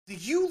Do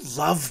you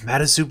love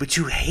MetaZoo, but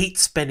you hate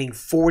spending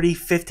 $40,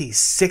 $50,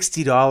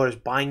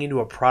 $60 buying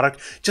into a product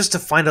just to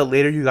find out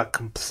later you got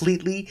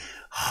completely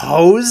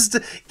hosed?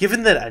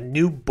 Given that a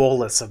new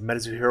bolus of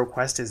MetaZoo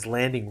HiroQuest is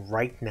landing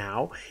right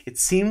now, it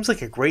seems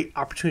like a great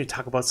opportunity to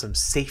talk about some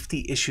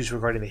safety issues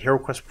regarding the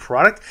HiroQuest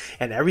product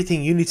and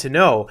everything you need to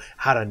know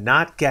how to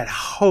not get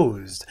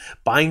hosed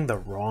buying the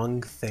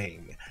wrong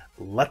thing.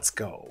 Let's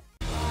go.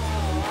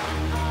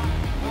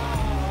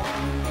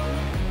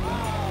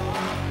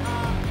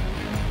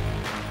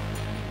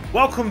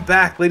 Welcome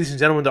back, ladies and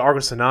gentlemen, to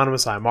Argos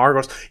Anonymous. I'm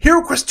Argos.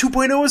 HiroQuest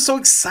 2.0 is so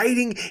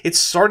exciting. It's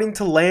starting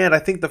to land. I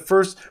think the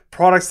first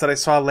products that I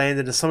saw land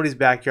into somebody's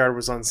backyard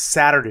was on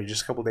Saturday,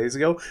 just a couple days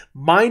ago.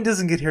 Mine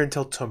doesn't get here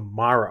until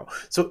tomorrow.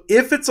 So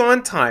if it's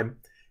on time,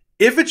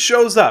 if it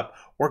shows up,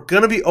 we're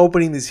going to be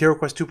opening these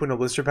HiroQuest 2.0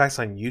 blister packs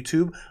on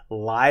YouTube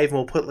live, and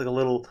we'll put like a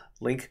little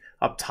link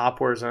up top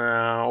where's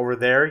over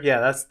there.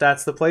 Yeah,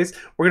 that's the place.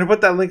 We're going to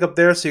put that link up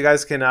there so you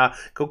guys can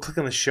go click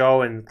on the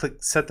show and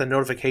set the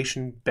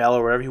notification bell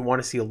or whatever you want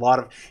to see a lot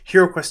of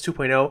HiroQuest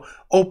 2.0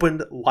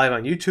 opened live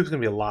on YouTube. It's going to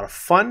be a lot of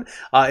fun.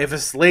 If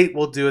it's late,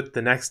 we'll do it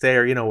the next day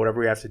or, whatever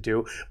we have to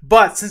do.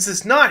 But since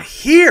it's not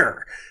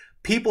here,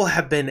 people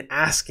have been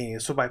asking,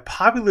 so by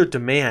popular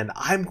demand,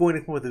 I'm going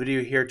to come up with a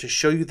video here to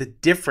show you the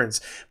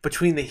difference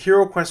between the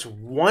HiroQuest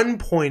 1.0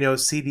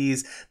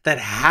 CDs that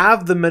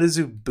have the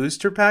MetaZoo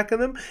booster pack in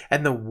them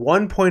and the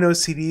 1.0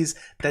 CDs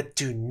that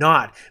do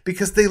not,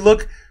 because they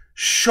look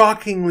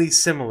shockingly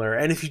similar.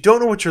 And if you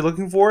don't know what you're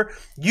looking for,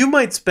 you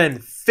might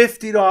spend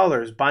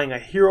 $50 buying a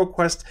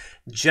HiroQuest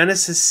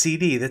Genesis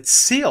CD that's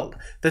sealed,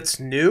 that's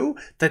new,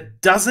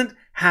 that doesn't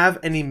have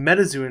any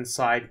MetaZoo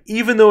inside,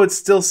 even though it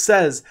still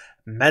says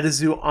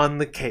MetaZoo on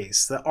the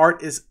case. The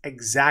art is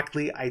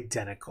exactly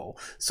identical.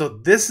 So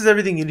this is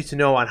everything you need to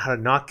know on how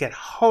to not get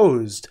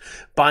hosed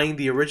buying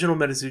the original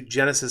MetaZoo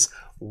Genesis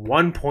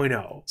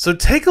 1.0. So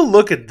take a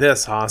look at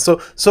this,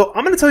 So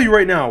I'm going to tell you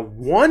right now,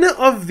 one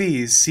of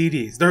these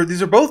CDs,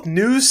 these are both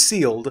new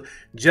sealed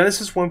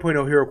Genesis 1.0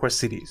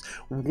 HiroQuest CDs.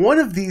 One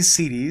of these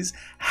CDs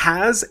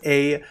has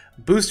a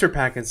booster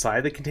pack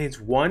inside that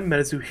contains one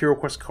MetaZoo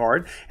HiroQuest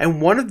card,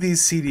 and one of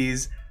these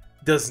CDs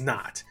does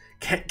not.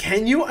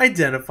 Can you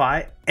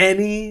identify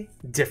any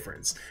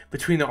difference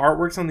between the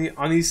artworks on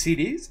these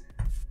CDs?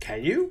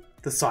 Can you?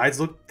 The sides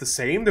look the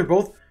same. They're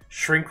both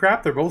shrink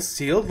wrap. They're both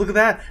sealed. Look at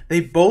that. They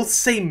both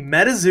say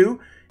MetaZoo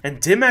and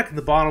Dimac in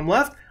the bottom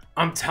left.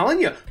 I'm telling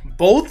you,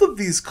 both of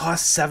these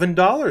cost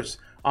 $7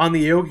 on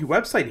the Aoki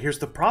website. Here's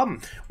the problem.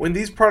 When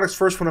these products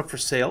first went up for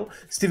sale,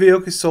 Steve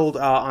Aoki sold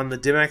on the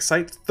Dimac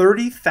site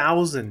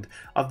 30,000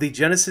 of the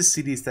Genesis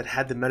CDs that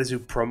had the MetaZoo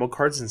promo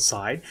cards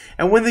inside.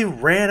 And when they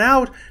ran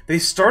out, they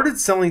started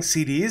selling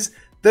CDs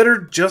that are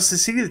just a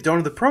CD that don't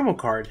have the promo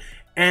card.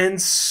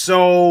 And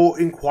so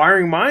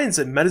inquiring minds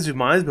and MetaZoo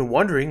minds have been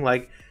wondering,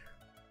 like,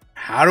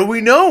 how do we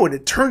know? And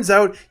it turns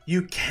out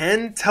you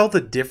can tell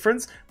the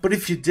difference, but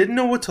if you didn't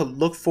know what to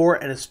look for,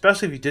 and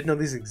especially if you didn't know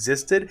these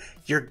existed,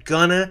 you're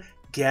gonna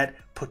get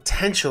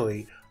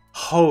potentially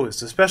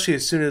hosed, especially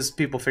as soon as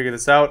people figure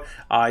this out.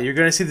 You're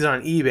going to see this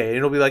on eBay, and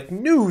it'll be like,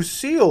 new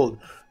sealed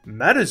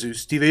MetaZoo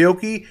Steve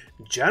Aoki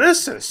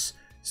Genesis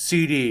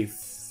CD,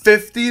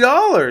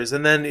 $50,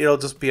 and then it'll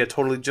just be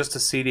just a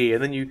CD.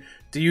 And then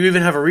do you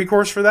even have a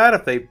recourse for that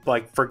if they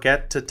like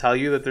forget to tell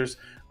you that there's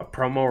a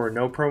promo or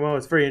no promo?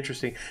 It's very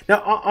interesting.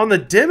 Now on the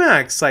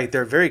Dimac site,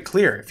 they're very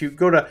clear. If you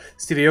go to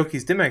Steve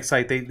Aoki's Dimac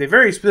site, they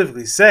very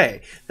specifically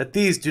say that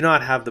these do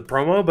not have the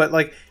promo, but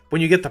like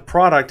when you get the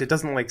product, it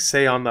doesn't like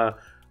say on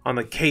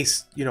the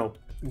case,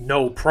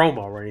 no promo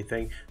or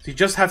anything. So you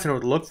just have to know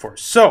what to look for.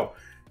 So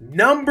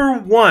number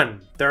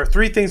one, there are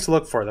three things to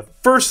look for. The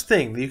first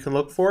thing that you can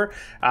look for,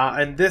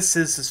 and this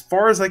is, as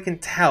far as I can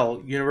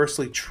tell,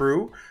 universally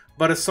true,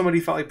 but if somebody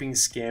felt like being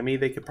scammy,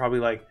 they could probably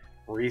like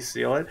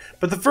reseal it.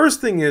 But the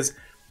first thing is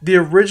the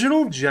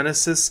original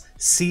Genesis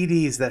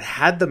CDs that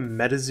had the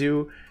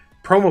MetaZoo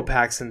promo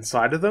packs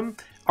inside of them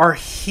are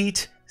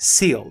heat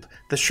sealed.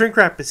 The shrink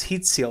wrap is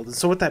heat sealed, and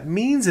so what that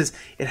means is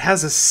it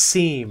has a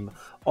seam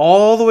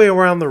all the way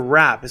around the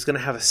wrap. It's going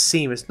to have a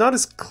seam. It's not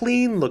as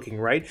clean looking,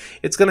 right?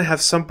 It's going to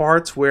have some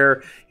parts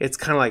where it's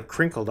kind of like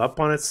crinkled up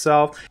on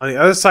itself. On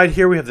the other side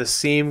here, we have the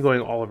seam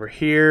going all over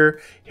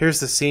here. Here's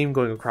the seam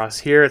going across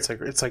here. It's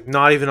like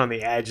not even on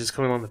the edge. It's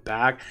coming on the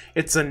back.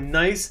 It's a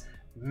nice,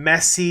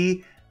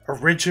 messy,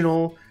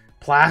 original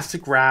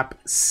plastic wrap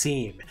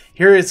seam.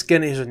 Here's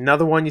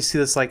another one. You see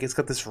this, like, it's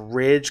got this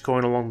ridge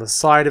going along the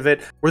side of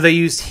it where they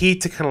used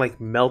heat to kind of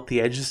like melt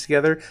the edges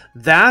together.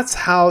 That's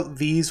how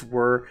these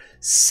were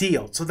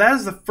sealed. So that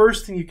is the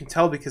first thing you can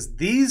tell, because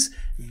these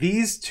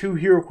two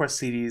HiroQuest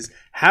CDs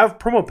have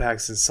promo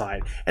packs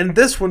inside and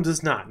this one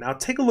does not. Now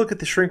take a look at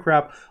the shrink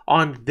wrap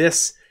on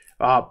this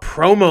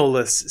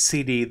promo-less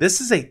CD.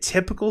 This is a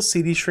typical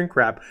CD shrink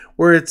wrap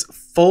where it's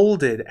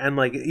folded and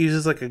like it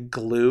uses like a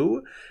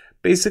glue,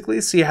 basically.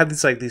 So you have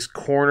these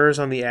corners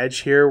on the edge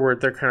here where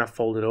they're kind of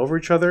folded over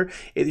each other.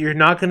 You're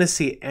not going to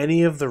see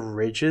any of the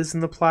ridges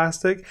in the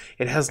plastic.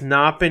 It has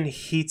not been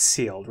heat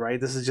sealed,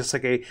 right? This is just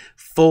like a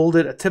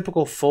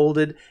typical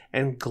folded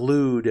and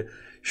glued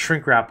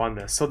shrink wrap on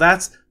this. So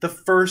that's the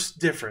first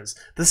difference.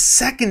 The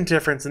second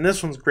difference, and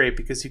this one's great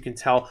because you can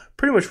tell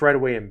pretty much right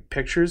away in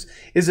pictures,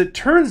 is it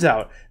turns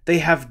out they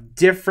have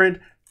different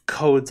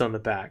codes on the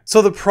back.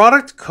 So the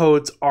product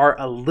codes are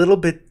a little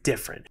bit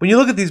different. When you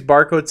look at these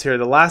barcodes here,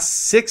 the last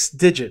 6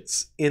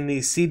 digits in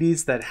these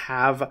CDs that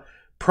have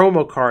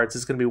promo cards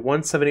is going to be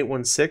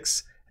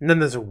 17816, and then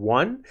there's a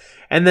 1.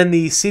 And then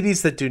the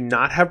CDs that do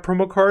not have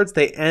promo cards,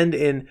 they end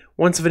in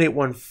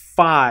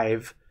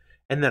 17815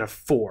 and then a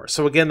 4.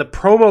 So again, the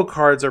promo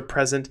cards are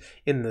present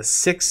in the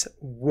 6-1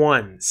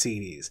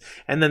 CDs.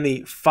 And then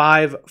the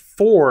 5-4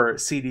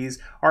 CDs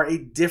are a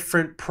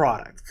different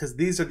product because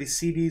these are the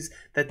CDs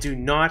that do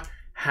not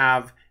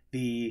have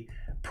the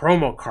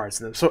promo cards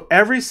in them. So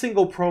every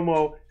single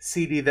promo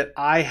CD that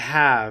I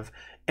have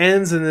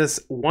ends in this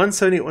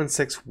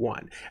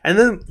 17816-1. And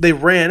then they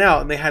ran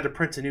out and they had to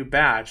print a new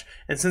batch.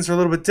 And since they're a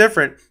little bit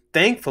different,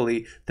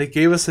 thankfully, they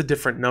gave us a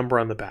different number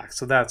on the back.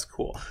 So that's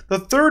cool. The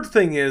third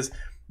thing is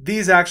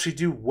these actually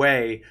do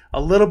weigh a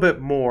little bit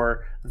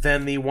more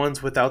than the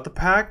ones without the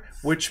pack,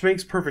 which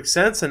makes perfect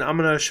sense, and I'm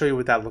going to show you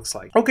what that looks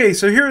like. Okay,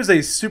 so here is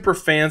a super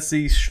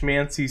fancy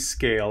schmancy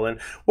scale,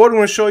 and what I'm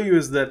going to show you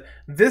is that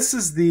this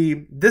is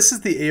the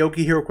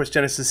Aoki HiroQuest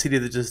Genesis CD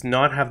that does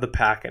not have the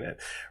pack in it,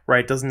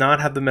 right? Does not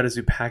have the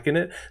MetaZoo pack in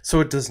it, so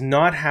it does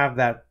not have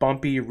that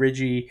bumpy,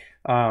 ridgy,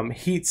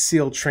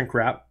 heat-sealed shrink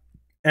wrap.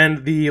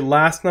 And the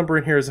last number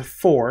in here is a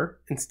 4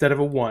 instead of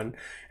a 1.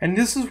 And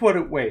this is what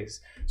it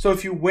weighs. So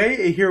if you weigh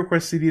a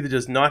HiroQuest CD that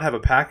does not have a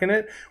pack in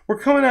it, we're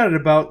coming out at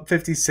about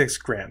 56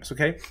 grams,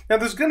 okay? Now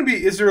there's going to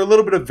be, is there a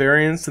little bit of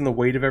variance in the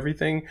weight of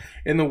everything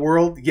in the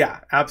world? Yeah,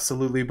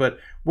 absolutely. But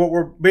what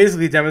we're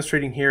basically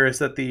demonstrating here is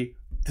that the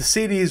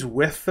CDs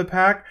with the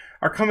pack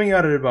are coming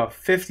out at about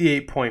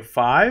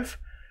 58.5.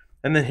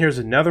 And then here's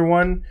another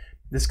one.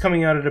 This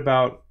coming out at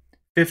about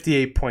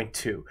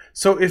 58.2.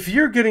 So if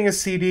you're getting a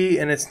CD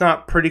and it's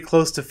not pretty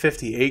close to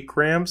 58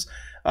 grams,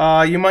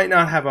 you might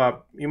not have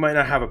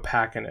a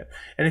pack in it.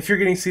 And if you're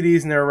getting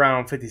CDs and they're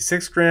around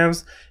 56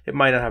 grams, it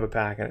might not have a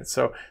pack in it.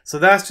 So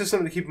that's just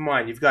something to keep in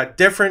mind. You've got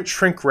different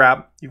shrink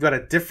wrap, you've got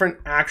a different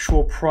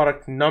actual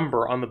product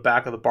number on the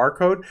back of the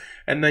barcode,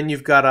 and then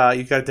you've got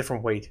a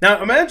different weight.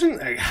 Now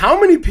imagine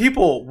how many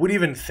people would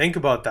even think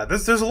about that.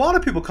 There's a lot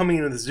of people coming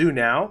into the zoo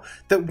now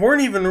that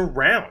weren't even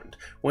around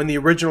when the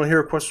original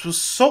HiroQuest was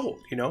sold.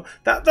 You know,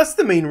 that's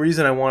the main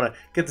reason I want to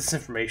get this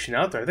information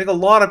out there. I think a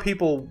lot of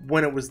people,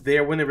 when they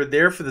were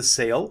there for the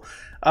sale,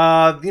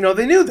 you know,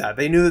 they knew that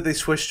they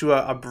switched to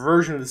a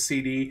version of the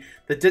CD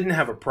that didn't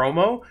have a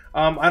promo.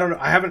 I don't know.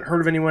 I haven't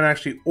heard of anyone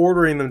actually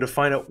ordering them to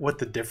find out what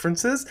the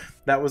difference is.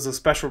 That was a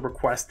special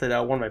request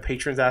that one of my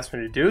patrons asked me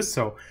to do.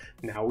 So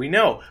now we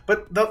know.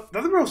 But the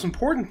other most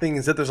important thing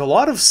is that there's a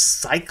lot of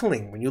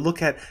cycling when you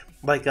look at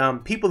like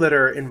people that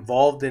are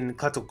involved in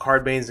collectible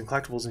card banes and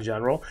collectibles in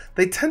general.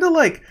 They tend to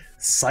like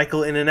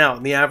cycle in and out,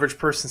 and the average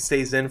person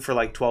stays in for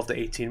like 12 to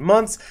 18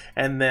 months,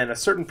 and then a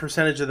certain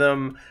percentage of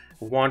them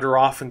wander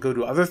off and go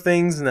do other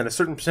things, and then a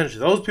certain percentage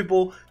of those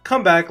people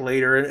come back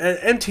later.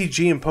 And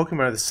MTG and Pokemon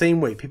are the same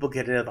way. People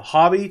get into the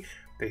hobby,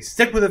 they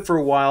stick with it for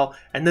a while,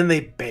 and then they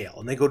bail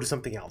and they go do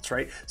something else,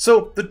 right?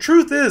 So the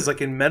truth is,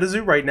 like in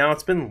MetaZoo right now,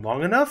 it's been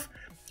long enough,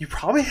 you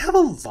probably have a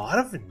lot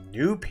of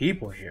new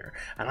people here.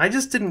 And I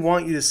just didn't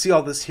want you to see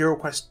all this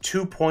HiroQuest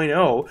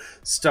 2.0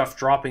 stuff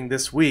dropping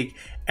this week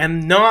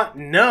and not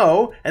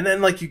know, and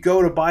then like you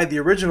go to buy the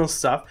original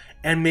stuff,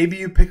 and maybe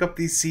you pick up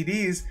these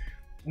CDs.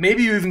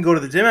 Maybe you even go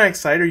to the Dimax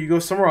site, or you go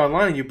somewhere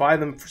online and you buy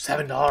them for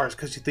 $7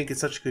 because you think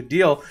it's such a good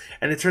deal,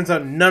 and it turns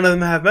out none of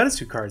them have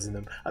MetaZoo cards in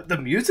them. The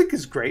music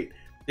is great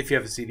if you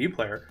have a CD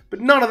player, but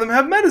none of them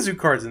have MetaZoo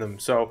cards in them.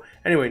 So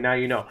anyway, now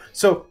you know.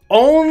 So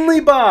only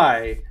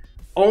buy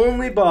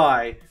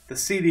the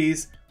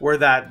CDs where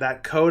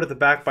that code at the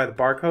back by the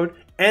barcode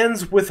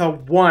ends with a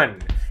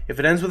 1. If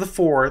it ends with a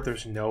 4,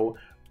 there's no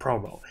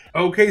promo.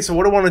 Okay, so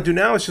what I want to do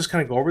now is just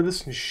kind of go over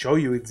this and show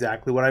you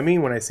exactly what I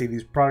mean when I say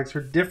these products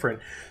are different.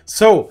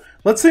 So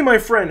let's say my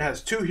friend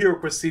has 2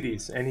 HiroQuest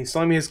CDs and he's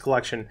selling me his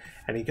collection,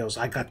 and he goes,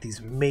 I got these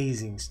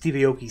amazing Steve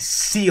Aoki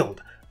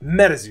sealed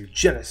MetaZoo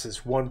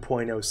Genesis 1.0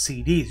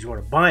 CDs. You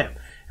want to buy them?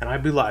 And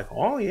I'd be like,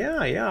 oh yeah,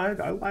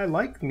 I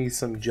like me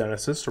some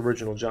Genesis,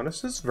 original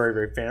Genesis, very,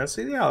 very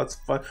fancy. Yeah, that's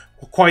fun.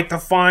 Quite the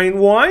fine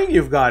wine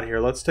you've got here.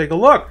 Let's take a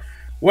look.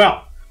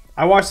 Well,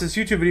 I watched this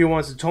YouTube video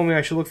once that told me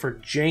I should look for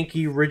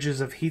janky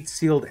ridges of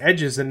heat-sealed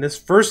edges, and this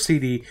first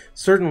CD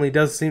certainly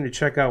does seem to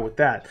check out with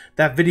that.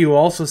 That video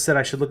also said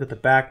I should look at the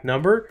back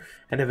number,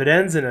 and if it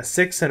ends in a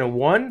 6 and a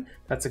 1,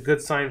 that's a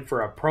good sign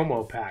for a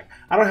promo pack.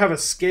 I don't have a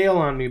scale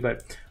on me,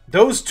 but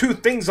those 2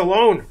 things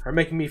alone are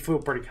making me feel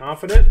pretty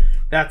confident.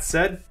 That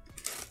said,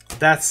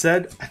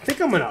 I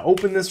think I'm going to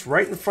open this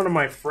right in front of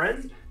my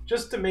friend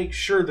just to make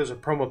sure there's a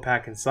promo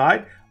pack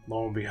inside.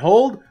 Lo and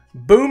behold,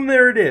 boom,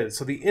 there it is.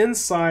 So the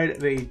inside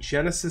of a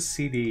Genesis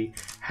CD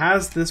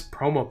has this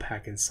promo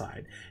pack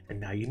inside. And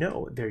now you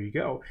know, there you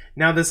go.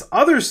 Now this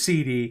other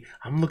CD,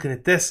 I'm looking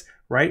at this,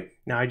 right?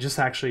 Now I just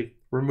actually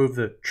remove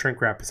the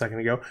shrink wrap a second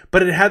ago,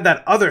 but it had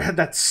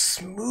that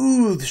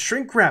smooth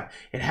shrink wrap.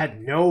 It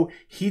had no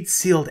heat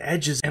sealed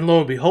edges. And lo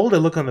and behold, I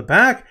look on the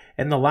back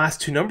and the last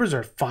two numbers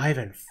are 5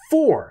 and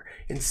 4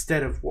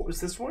 instead of, what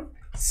was this one?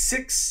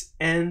 6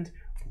 and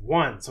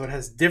 1. So it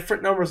has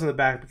different numbers on the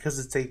back because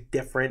it's a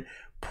different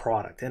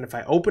product. And if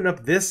I open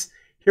up this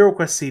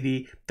HiroQuest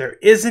CD, there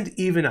isn't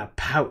even a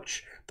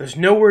pouch. There's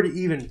nowhere to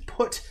even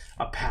put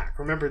a pack.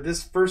 Remember,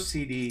 this first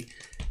CD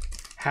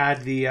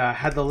had the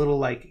little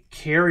like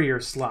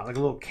carrier slot, like a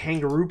little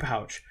kangaroo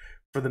pouch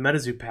for the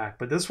MetaZoo pack,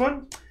 but this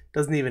one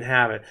doesn't even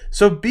have it.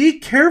 So be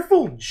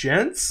careful,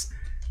 gents.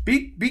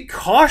 Be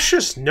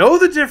cautious. Know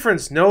the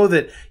difference. Know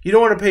that you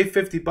don't want to pay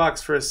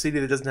 $50 for a CD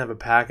that doesn't have a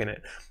pack in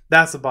it.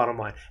 That's the bottom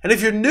line. And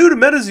if you're new to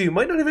MetaZoo, you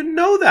might not even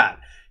know that.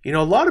 You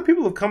know, a lot of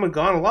people have come and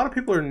gone. A lot of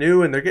people are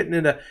new, and they're getting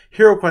into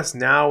HiroQuest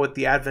now with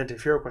the advent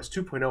of HiroQuest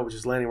 2.0, which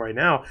is landing right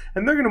now.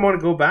 And they're going to want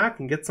to go back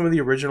and get some of the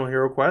original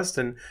HiroQuest.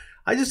 And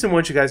I just didn't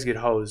want you guys to get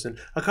hosed. And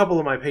a couple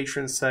of my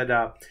patrons said,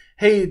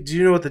 hey, do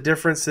you know what the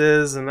difference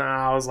is? And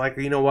I was like,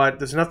 you know what?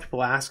 There's enough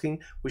people asking.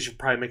 We should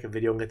probably make a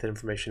video and get that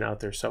information out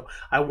there. So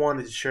I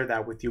wanted to share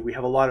that with you. We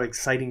have a lot of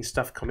exciting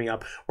stuff coming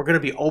up. We're going to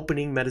be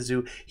opening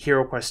MetaZoo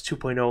HiroQuest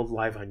 2.0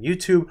 live on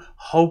YouTube.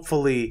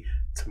 Hopefully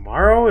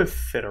tomorrow,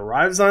 if it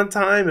arrives on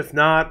time. If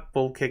not,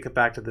 we'll kick it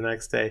back to the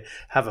next day.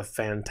 Have a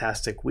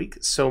fantastic week.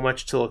 So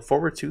much to look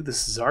forward to.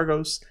 This is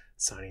Argos,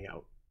 signing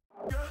out.